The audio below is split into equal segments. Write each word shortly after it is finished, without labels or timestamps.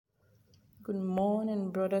Good morning,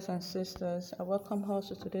 brothers and sisters. I welcome us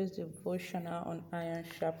to today's devotional on iron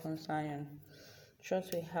sharpens iron.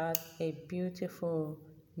 Trust we had a beautiful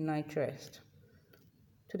night rest.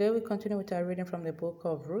 Today we continue with our reading from the book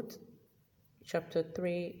of Ruth, chapter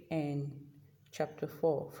 3 and chapter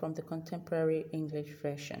 4 from the Contemporary English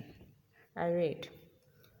Version. I read,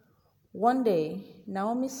 One day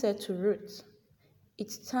Naomi said to Ruth,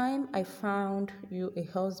 "It's time I found you a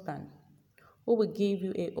husband who will give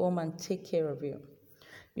you a home and take care of you.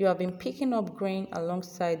 You have been picking up grain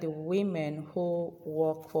alongside the women who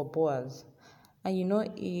work for Boaz, and you know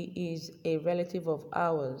he is a relative of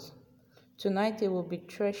ours. Tonight they will be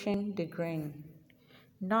threshing the grain.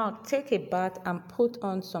 Now take a bath and put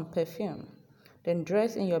on some perfume, then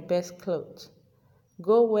dress in your best clothes.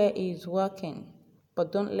 Go where he is working,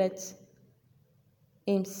 but don't let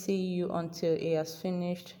him see you until he has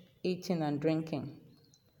finished eating and drinking.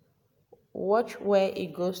 Watch where he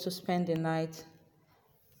goes to spend the night.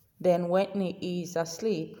 Then when he is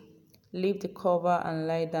asleep, leave the cover and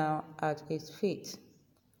lie down at his feet.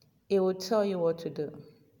 He will tell you what to do."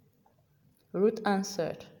 Ruth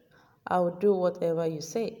answered, "I will do whatever you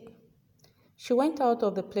say." She went out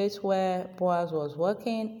of the place where Boaz was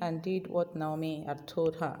working and did what Naomi had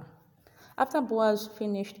told her. After Boaz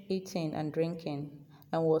finished eating and drinking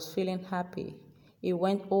and was feeling happy, he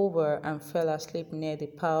went over and fell asleep near the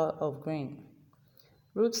pile of grain.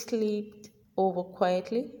 Ruth slipped over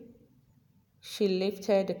quietly. She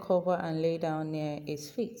lifted the cover and lay down near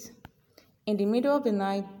his feet. In the middle of the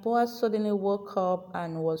night, Boaz suddenly woke up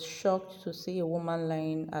and was shocked to see a woman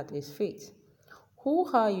lying at his feet. "Who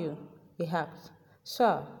are you?" he asked.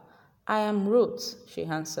 "Sir, I am Ruth," she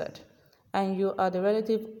answered, "and you are the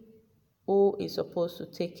relative who is supposed to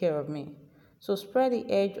take care of me. So spread the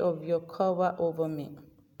edge of your cover over me."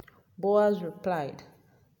 Boaz replied,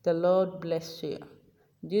 "The Lord bless you.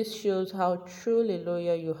 This shows how truly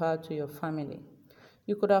loyal you are to your family.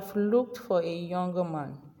 You could have looked for a younger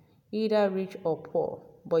man, either rich or poor,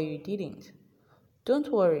 but you didn't.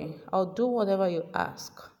 Don't worry, I'll do whatever you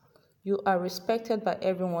ask. You are respected by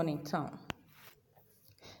everyone in town.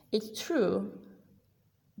 It's true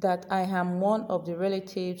that I am one of the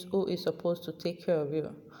relatives who is supposed to take care of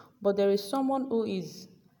you, but there is someone who is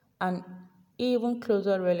an even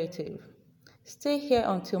closer relative. Stay here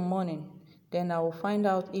until morning, then I will find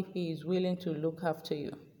out if he is willing to look after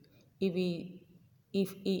you. If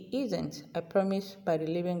he isn't, I promise by the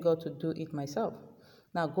living God to do it myself.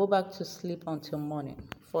 Now go back to sleep until morning."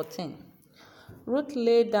 14. Ruth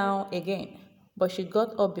lay down again, but she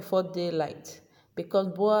got up before daylight because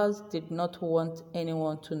Boaz did not want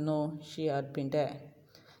anyone to know she had been there.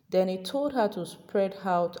 Then he told her to spread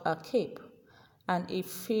out her cape, and he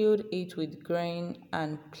filled it with grain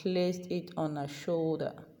and placed it on her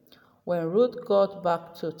shoulder. When Ruth got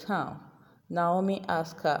back to town, Naomi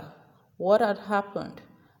asked her what had happened,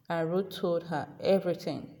 and Ruth told her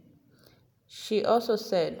everything. She also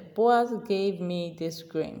said, "Boaz gave me this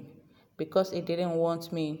grain because he didn't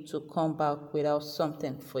want me to come back without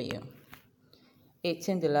something for you."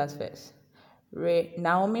 18, the last verse.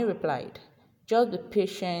 Naomi replied, "Just be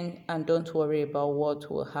patient and don't worry about what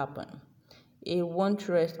will happen. It won't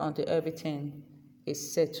rest until everything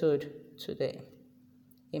is settled today."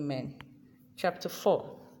 Amen. Chapter 4.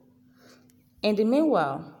 In the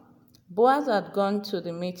meanwhile, Boaz had gone to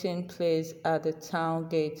the meeting place at the town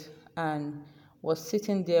gate and was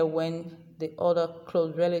sitting there when the other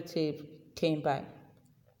close relative came by.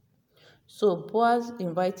 So Boaz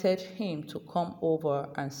invited him to come over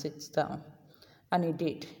and sit down, and he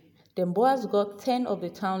did. Then Boaz got 10 of the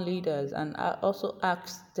town leaders and also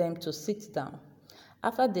asked them to sit down.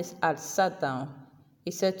 After they had sat down,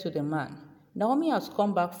 he said to the man, "Naomi has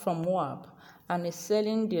come back from Moab and is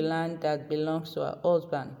selling the land that belongs to her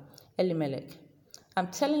husband, Elimelech. I'm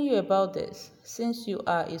telling you about this since you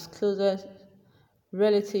are his closest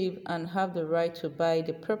relative and have the right to buy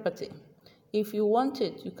the property. If you want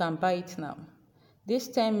it, you can buy it now. These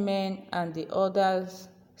 10 men and the others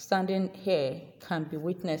standing here can be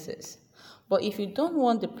witnesses. But if you don't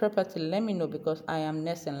want the property, let me know because I am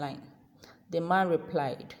next in line." The man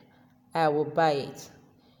replied, "I will buy it."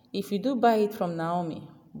 "If you do buy it from Naomi,"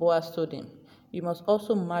 Boaz told him, "you must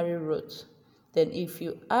also marry Ruth. Then if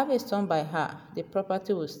you have a son by her, the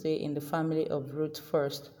property will stay in the family of Ruth's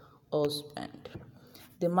first husband."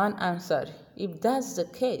 The man answered, "If that's the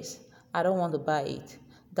case, I don't want to buy it.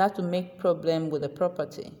 That will make problem with the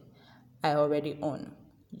property I already own.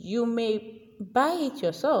 You may buy it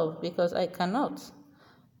yourself because I cannot."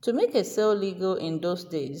 To make a sale legal in those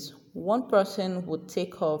days, one person would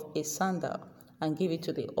take off a sandal and give it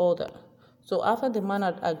to the other. So after the man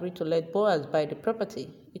had agreed to let Boaz buy the property,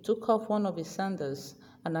 he took off one of his sandals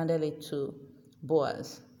and handed it to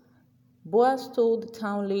Boaz. Boaz told the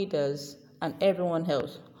town leaders and everyone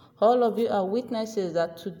else, "All of you are witnesses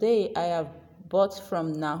that today I have bought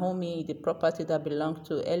from Naomi the property that belonged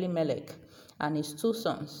to Elimelech and his 2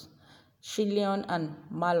 sons, Chilion and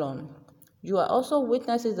Mahlon. You are also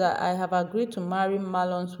witnesses that I have agreed to marry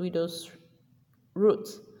Mahlon's widow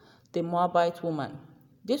Ruth, the Moabite woman.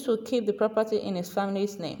 This will keep the property in his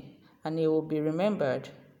family's name, and it will be remembered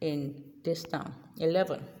in this town."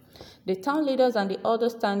 11. The town leaders and the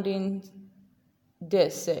others standing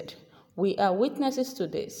there said, "We are witnesses to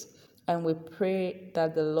this, and we pray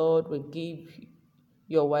that the Lord will give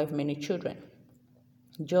your wife many children,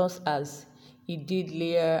 just as he did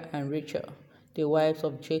Leah and Rachel, the wives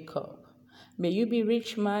of Jacob. May you be a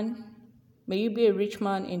rich man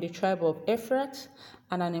in the tribe of Ephrath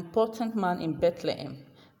and an important man in Bethlehem.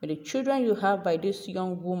 May the children you have by this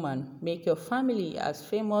young woman make your family as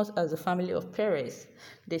famous as the family of Perez,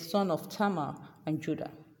 the son of Tamar and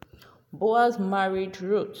Judah." Boaz married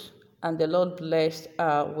Ruth, and the Lord blessed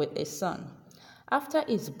her with a son. After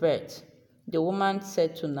his birth, the woman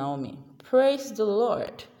said to Naomi, "Praise the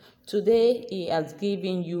Lord. Today he has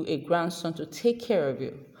given you a grandson to take care of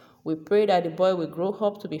you. We pray that the boy will grow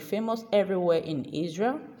up to be famous everywhere in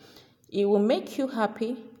Israel. He will make you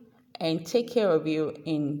happy and take care of you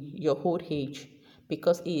in your old age,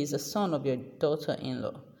 because he is the son of your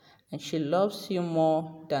daughter-in-law, and she loves you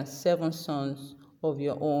more than 7 sons of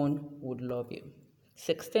your own would love you."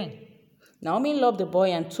 16. Naomi loved the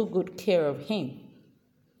boy and took good care of him.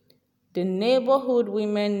 The neighborhood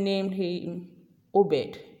women named him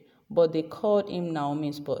Obed, but they called him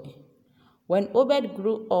Naomi's boy. When Obed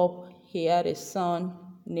grew up, he had a son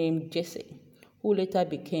named Jesse, who later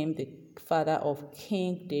became the father of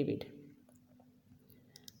King David.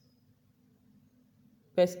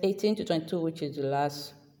 Verse 18 to 22, which is the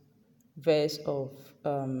last verse of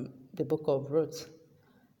the book of Ruth.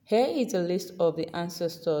 Here is a list of the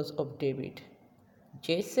ancestors of David: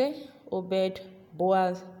 Jesse, Obed,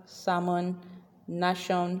 Boaz, Salmon,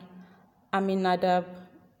 Nahshon, Amminadab,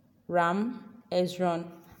 Ram, Hezron,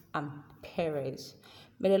 and Perez.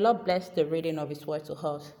 May the Lord bless the reading of his word to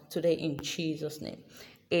us today in Jesus' name.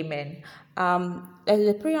 Amen. There's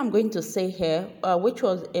a prayer I'm going to say here, which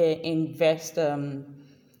was in verse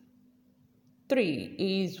 3,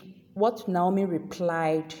 is what Naomi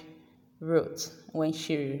replied Ruth when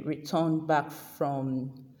she returned back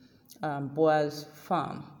from Boaz's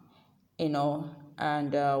farm,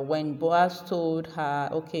 and when Boaz told her,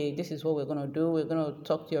 "Okay, this is what we're going to do. We're going to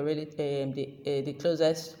talk to your relative, the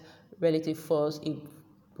closest relative first. If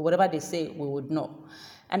whatever they say, we would know."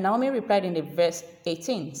 And Naomi replied in the verse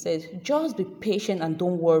 18, says, "Just be patient and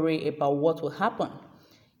don't worry about what will happen.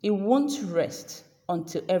 It won't rest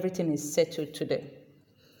until everything is settled today."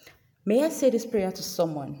 May I say this prayer to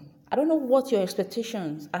someone? I don't know what your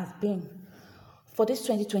expectations have been for this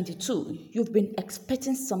 2022. You've been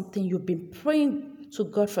expecting something. You've been praying to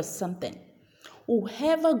God for something.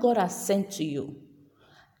 Whoever God has sent to you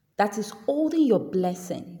that is holding your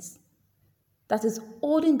blessings, that is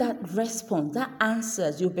holding that response, that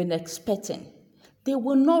answers you've been expecting, they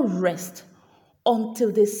will not rest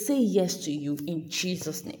until they say yes to you in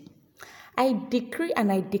Jesus' name. I decree and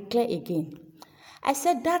I declare again. I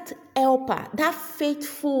said that helper, that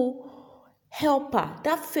faithful helper,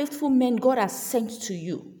 that faithful man God has sent to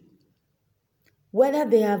you, whether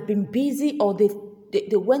they have been busy or they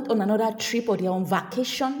went on another trip or they're on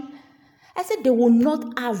vacation, I said they will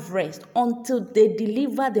not have rest until they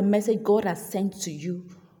deliver the message God has sent to you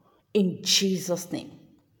in Jesus' name.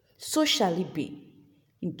 So shall it be.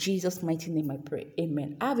 In Jesus' mighty name I pray.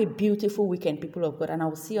 Amen. Have a beautiful weekend, people of God, and I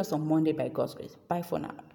will see us on Monday by God's grace. Bye for now.